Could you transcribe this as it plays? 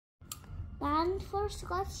The ant first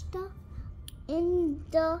got stuck in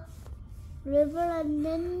the river, and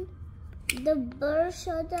then the bird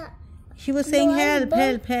saw the. She was saying, help,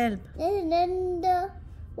 help, help. And then the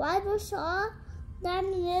white bird saw that,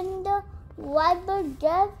 and then the white bird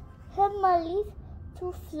gave him a leaf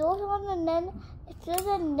to float on, and then it floated,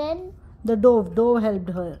 and then the dove helped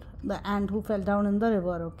her, the ant who fell down in the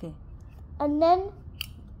river. Okay. And then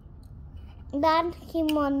the ant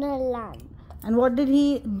came on the land. And what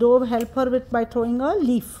did dove help her with by throwing a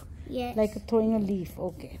leaf? Yes. Like throwing a leaf.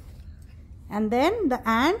 Okay. And then the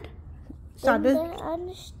ant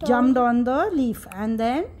jumped on the leaf, and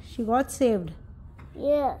then she got saved.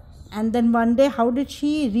 Yes. And then one day, how did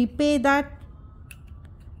she repay that?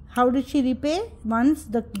 How did she repay? Once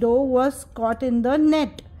the dove was caught in the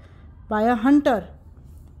net by a hunter.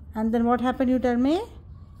 And then what happened, you tell me?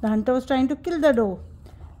 The hunter was trying to kill the dove.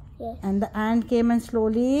 Yes. And the ant came and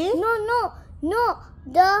slowly... The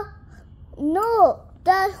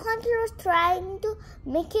hunter was trying to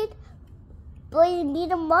make it, but you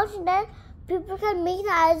need a mouse, then people can make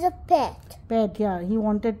it as a pet. Pet, yeah. He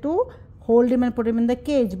wanted to hold him and put him in the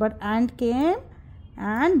cage, but ant came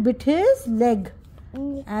and bit his leg.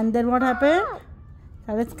 And then what happened?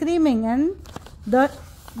 Started screaming, and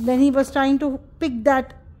then he was trying to pick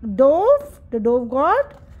that dove. The dove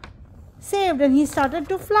got saved, and he started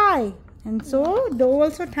to fly. And so dove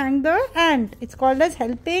also thanked the ant. It's called as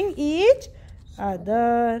helping each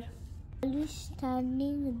other. I was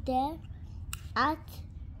standing there at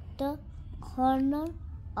the corner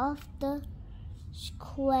of the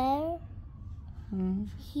square.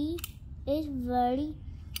 He is very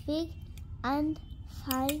big and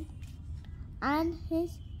fine, and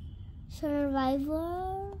his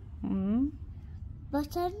survivor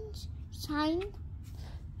buttons shine.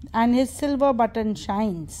 And his silver button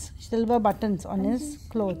shines. Silver buttons on his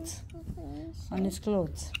clothes. On his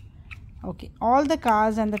clothes. Okay. All the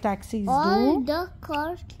cars and the taxis All the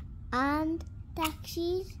cars and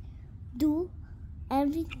taxis do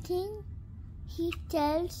everything he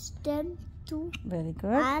tells them to. Very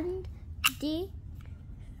good.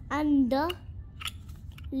 And the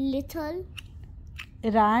little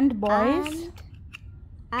errand boys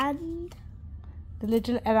and the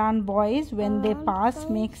little errand boys, when they pass,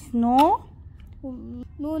 makes no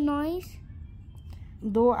noise.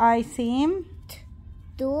 Though I seem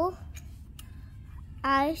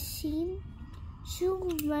so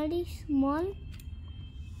very small,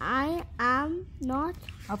 I am not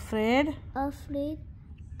afraid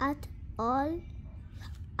at all.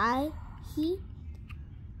 He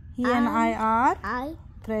and I are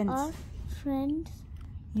friends.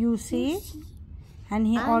 You see, and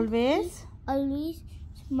he always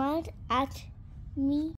smiled at me.